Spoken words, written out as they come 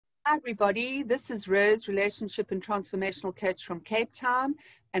Hi, everybody. This is Rose, Relationship and Transformational Coach from Cape Town,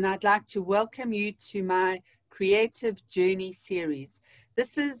 and I'd like to welcome you to my Creative Journey series.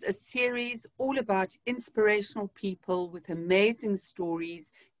 This is a series all about inspirational people with amazing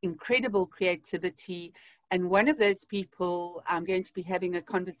stories, incredible creativity, and one of those people I'm going to be having a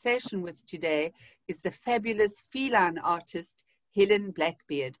conversation with today is the fabulous feline artist, Helen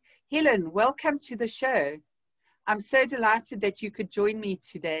Blackbeard. Helen, welcome to the show. I'm so delighted that you could join me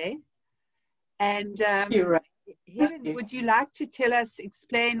today. And You're right. Helen, would you like to tell us,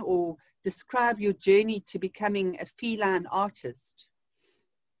 explain or describe your journey to becoming a feline artist?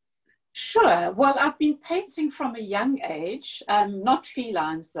 Sure. Well, I've been painting from a young age, not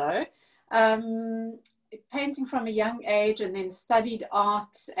felines though. Painting from a young age and then studied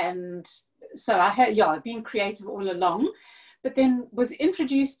art. And so I've been creative all along, but then was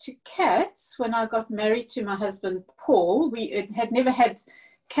introduced to cats when I got married to my husband, Paul. We had never had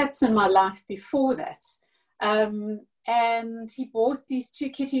cats in my life before that. And he brought these two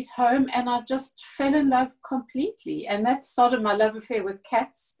kitties home and I just fell in love completely. And that started my love affair with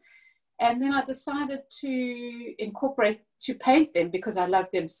cats. And then I decided to paint them because I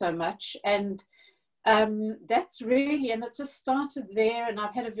love them so much. And that's really, and it just started there. And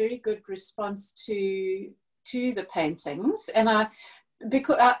I've had a very good response to the paintings. And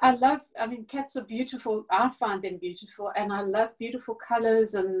because I love, cats are beautiful. I find them beautiful. And I love beautiful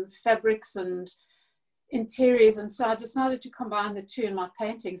colors and fabrics and interiors. And so I decided to combine the two in my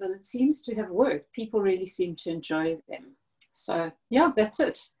paintings. And it seems to have worked. People really seem to enjoy them. So, yeah, that's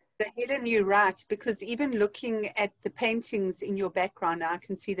it. Helen, you're right, because even looking at the paintings in your background, I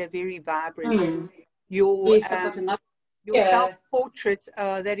can see they're very vibrant. Your self-portrait,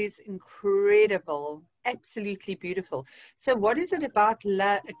 that is incredible, absolutely beautiful. So what is it about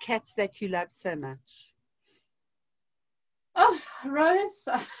cats that you love so much? Oh, Rose,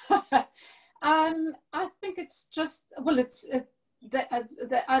 I think it's just, well, just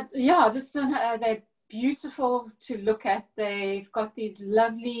they're beautiful to look at. They've got these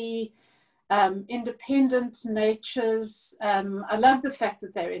lovely independent natures. I love the fact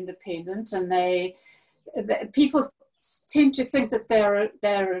that they're independent, and people tend to think that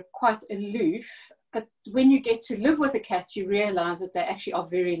they're quite aloof, but when you get to live with a cat, you realize that they actually are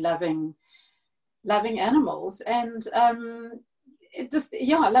very loving animals. And I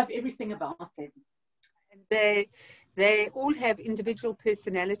love everything about them. And they all have individual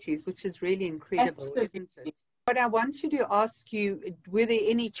personalities, which is really incredible, Absolutely. isn't it? But I wanted to ask you, were there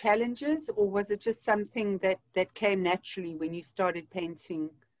any challenges, or was it just something that came naturally when you started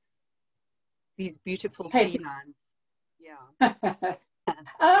painting these beautiful felines? Yeah.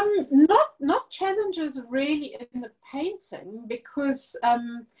 Not challenges really in the painting, because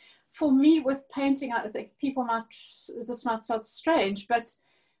for me with painting, I think this might sound strange, but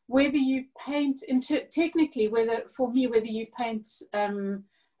whether you paint technically, whether you paint a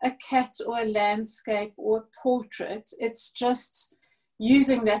cat or a landscape or a portrait, it's just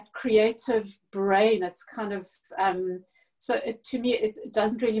using that creative brain. It's kind of to me, it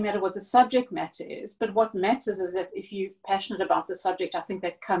doesn't really matter what the subject matter is, but what matters is that if you're passionate about the subject, I think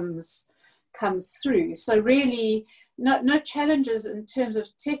that comes through. So really, no challenges in terms of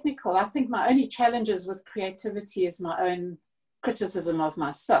technical. I think my only challenges with creativity is my own criticism of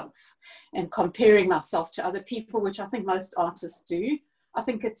myself and comparing myself to other people, which I think most artists do. I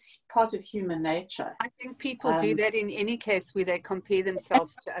think it's part of human nature. I think people do that in any case where they compare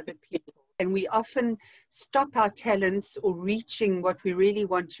themselves to other people. And we often stop our talents or reaching what we really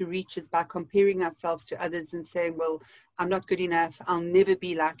want to reach is by comparing ourselves to others and saying, well, I'm not good enough. I'll never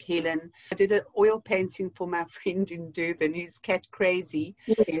be like Helen. I did an oil painting for my friend in Durban who's cat crazy.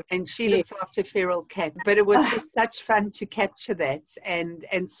 Yeah. And she looks after feral cats. But it was just such fun to capture that. And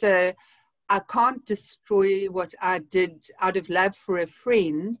so I can't destroy what I did out of love for a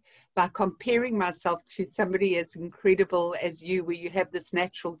friend by comparing myself to somebody as incredible as you, where you have this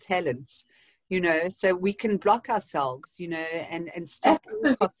natural talent, so we can block ourselves, and stop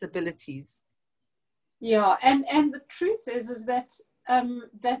all possibilities. Yeah. And the truth is that,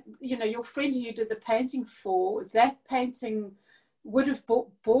 your friend who you did the painting for, that painting would have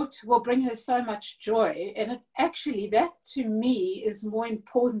will bring her so much joy. And that to me is more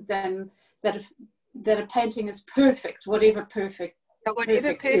important than that a painting is perfect, whatever perfect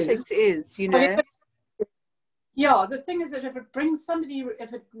is. Yeah, the thing is that if it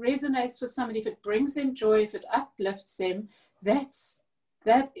resonates with somebody, if it brings them joy, if it uplifts them, that's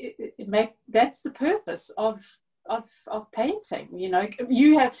the purpose of painting. You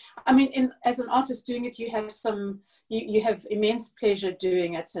have, as an artist doing it, you have immense pleasure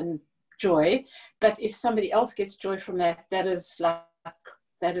doing it and joy. But if somebody else gets joy from that, that is like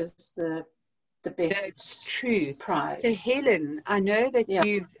that is the best. It's true. Prize. So Helen, I know that Yeah.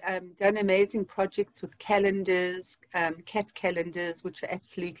 you've done amazing projects with calendars, cat calendars, which are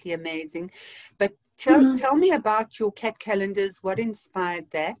absolutely amazing. But tell me about your cat calendars, what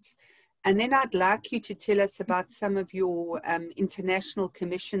inspired that? And then I'd like you to tell us about some of your international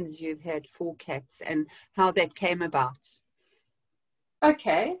commissions you've had for cats and how that came about.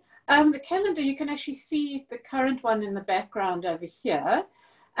 Okay. The calendar, you can actually see the current one in the background over here.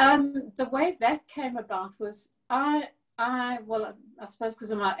 The way that came about was well, I suppose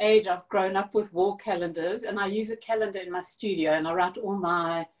because of my age, I've grown up with wall calendars, and I use a calendar in my studio, and I write all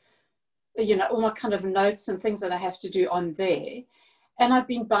my, all my kind of notes and things that I have to do on there. And I've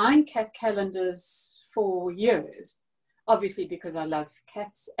been buying cat calendars for years, obviously because I love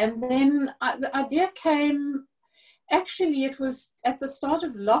cats. And then the idea came, actually, it was at the start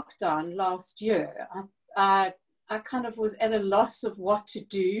of lockdown last year. I kind of was at a loss of what to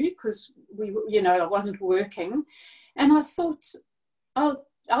do because I wasn't working. And I thought, I'll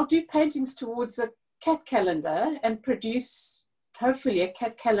do paintings towards a cat calendar and produce, hopefully, a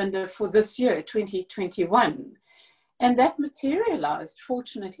cat calendar for this year, 2021. And that materialized,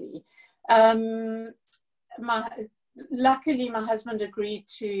 fortunately. Luckily, my husband agreed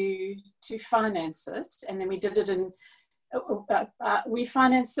to finance it. And then we did it we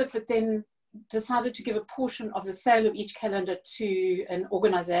financed it, but then decided to give a portion of the sale of each calendar to an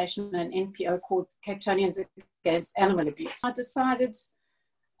organization, an NPO called Capetonians Against Animal Abuse. I decided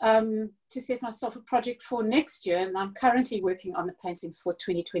to set myself a project for next year, and I'm currently working on the paintings for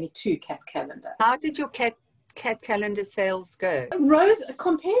 2022 cat calendar. How did your cat calendar sales go? Rose,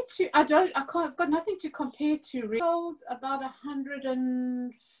 compared to, I've got nothing to compare to. We sold about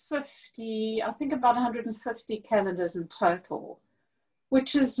 150, I think about 150 calendars in total,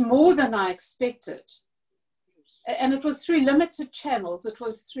 which is more than I expected. And it was through limited channels. It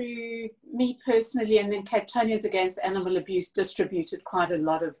was through me personally, and then Capetonians Against Animal Abuse distributed quite a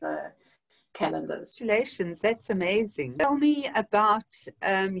lot of the calendars. Congratulations, that's amazing. Tell me about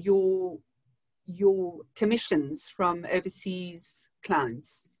your commissions from overseas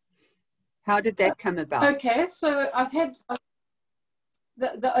clients. How did that come about? Okay, so I've had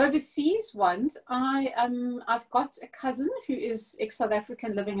the overseas ones. I've got a cousin who is ex-South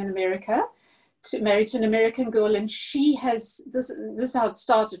African living in America, married to an American girl, and she has this is how it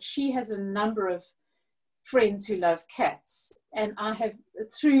started. She has a number of friends who love cats, and I have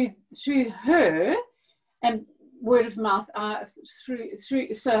through her and word of mouth,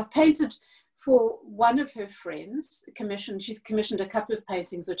 so I painted for one of her friends, she's commissioned a couple of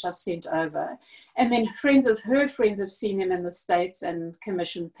paintings which I've sent over, and then friends of her friends have seen them in the States and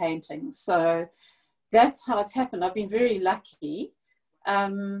commissioned paintings. So that's how it's happened. I've been very lucky,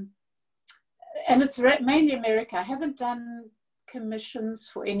 and it's mainly America. I haven't done commissions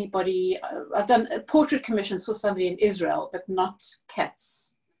for anybody. I've done portrait commissions for somebody in Israel, but not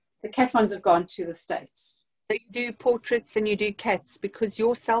cats. The cat ones have gone to the States. So you do portraits and you do cats, because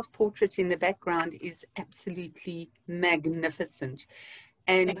your self-portrait in the background is absolutely magnificent.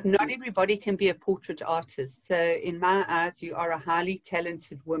 And not everybody can be a portrait artist. So in my eyes, you are a highly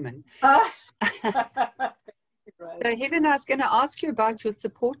talented woman. So Helen, I was going to ask you about your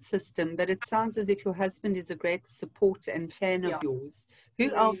support system, but it sounds as if your husband is a great support and fan of yours.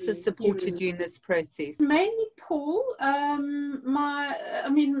 Who else has supported you in this process? Mainly Paul.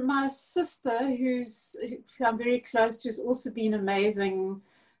 My sister, who I'm very close to, has also been amazing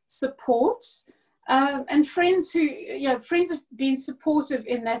support. And friends friends have been supportive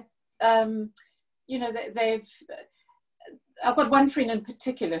in that, I've got one friend in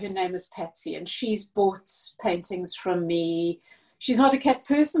particular, her name is Patsy, and she's bought paintings from me. She's not a cat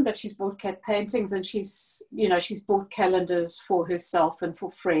person, but she's bought cat paintings, and she's bought calendars for herself and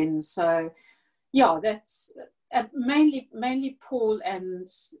for friends. So yeah, that's mainly Paul and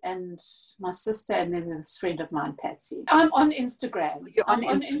my sister, and then this friend of mine, Patsy. I'm on Instagram. You're on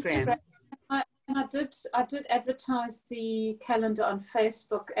Instagram. I did advertise the calendar on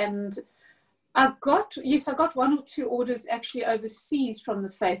Facebook, and I got one or two orders actually overseas from the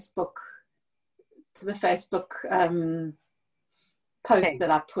Facebook post that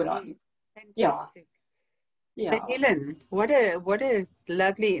I put on. Fantastic. Yeah. But Helen, what a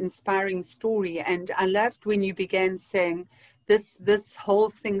lovely, inspiring story. And I loved when you began saying, this whole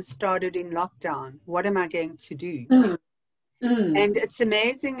thing started in lockdown. What am I going to do? And it's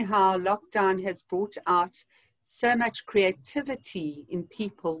amazing how lockdown has brought out so much creativity in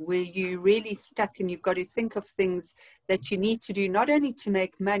people, where you really stuck and you've got to think of things that you need to do, not only to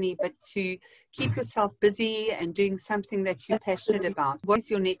make money, but to keep yourself busy and doing something that you're passionate about. What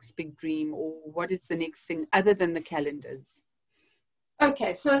is your next big dream, or what is the next thing other than the calendars?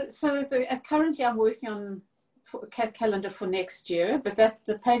 Okay, currently I'm working on a calendar for next year, but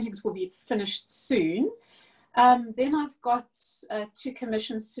the paintings will be finished soon. Then I've got 2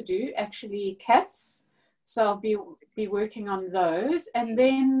 commissions to do, actually cats. So I'll be working on those. And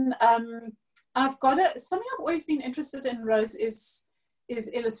then I've got something I've always been interested in, Rose, is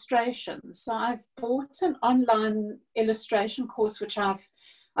illustration. So I've bought an online illustration course, which I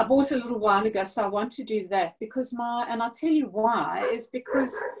bought a little while ago. So I want to do that because and I'll tell you why, is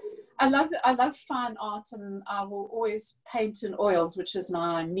because I love fine art, and I will always paint in oils, which is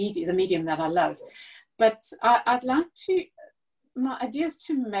the medium that I love. But I'd like my idea is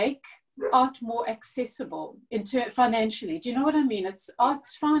to make art more accessible financially. Do you know what I mean?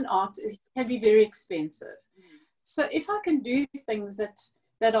 Fine art can be very expensive. So if I can do things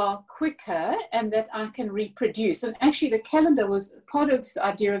that are quicker and that I can reproduce, and actually the calendar was part of the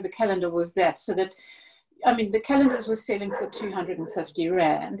idea of the calendar was that, so that, I mean, the calendars were selling for 250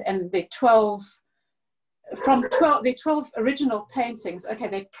 Rand, and they're 12 original paintings. Okay,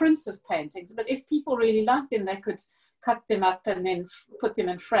 they're prints of paintings, but if people really like them, they could cut them up and then put them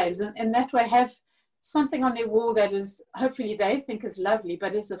in frames, and that way have something on their wall that is, hopefully they think is lovely,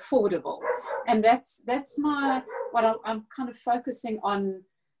 but is affordable. And that's what I'm kind of focusing on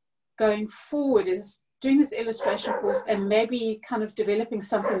going forward, is doing this illustration course and maybe kind of developing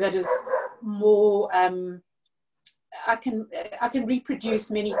something that is more, I can reproduce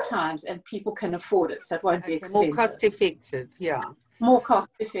many times and people can afford it, so it won't be expensive. More cost effective, yeah. More cost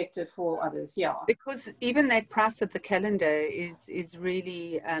effective for others, yeah. Because even that price of the calendar is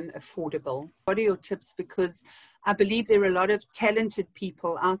really affordable. What are your tips? Because I believe there are a lot of talented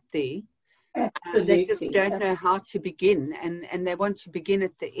people out there that just don't know how to begin, and they want to begin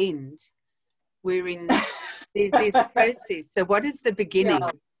at the end, wherein there's a process. So what is the beginning? Yeah.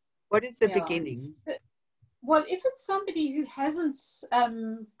 What is the beginning? Well, if it's somebody who hasn't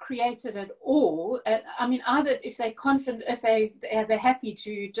created at all, I mean, either if they're confident, if they're happy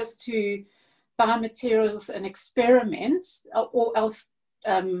to buy materials and experiment, or else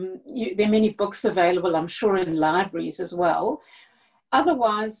there are many books available, I'm sure, in libraries as well.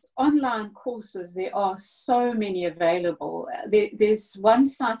 Otherwise, online courses, there are so many available. There's one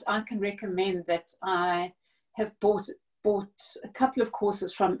site I can recommend that I have bought a couple of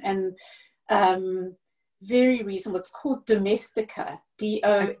courses from, and very reasonable. It's called Domestika,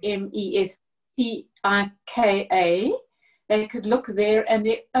 Domestika. They could look there, and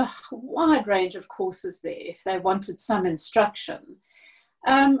there are a wide range of courses there if they wanted some instruction.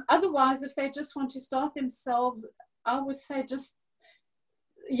 Otherwise, if they just want to start themselves, I would say just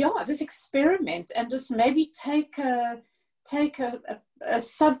experiment, and just maybe take a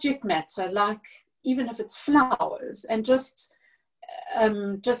subject matter, like even if it's flowers, and just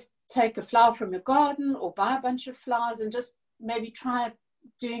take a flower from your garden or buy a bunch of flowers and just maybe try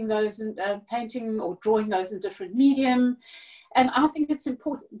doing those and painting or drawing those in different medium. And I think it's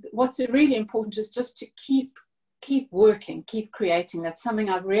important. What's really important is just to keep working, keep creating. That's something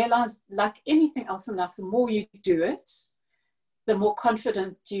I've realized, like anything else in life, the more you do it, the more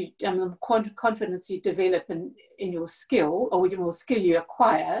confidence you develop in your skill, or the more skill you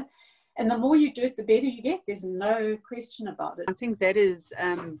acquire. And the more you do it, the better you get. There's no question about it. I think that is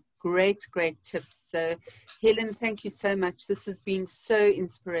great tips. So Helen, thank you so much. This has been so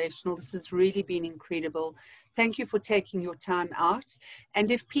inspirational. This has really been incredible. Thank you for taking your time out.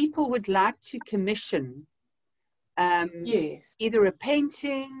 And if people would like to commission yes, either a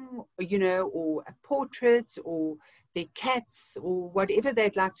painting, or a portrait, or their cats, or whatever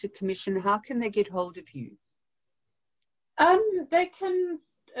they'd like to commission, how can they get hold of you? They can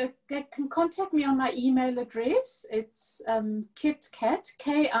contact me on my email address. It's kitcat,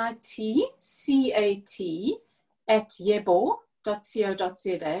 KITCAT @yebo.co.za.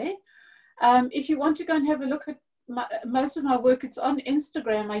 If you want to go and have a look at most of my work, it's on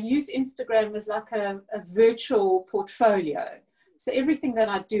Instagram. I use Instagram as like a virtual portfolio. So everything that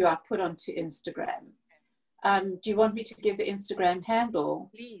I do, I put onto Instagram. Do you want me to give the Instagram handle?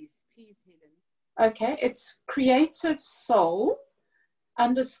 Please, Helen. Okay, it's Creative Soul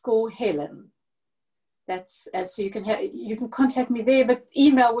 _Helen. That's so you can contact me there, but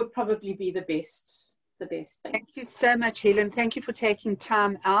email would probably be the best thing. Thank you so much, Helen. Thank you for taking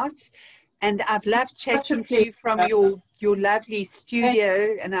time out, and I've loved chatting to you from your lovely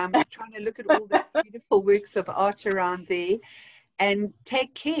studio, and I'm trying to look at all the beautiful works of art around there. And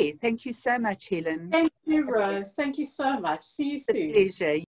take care. Thank you so much, Helen. Thank you, Rose. Thank you so much. See you soon. It's a pleasure.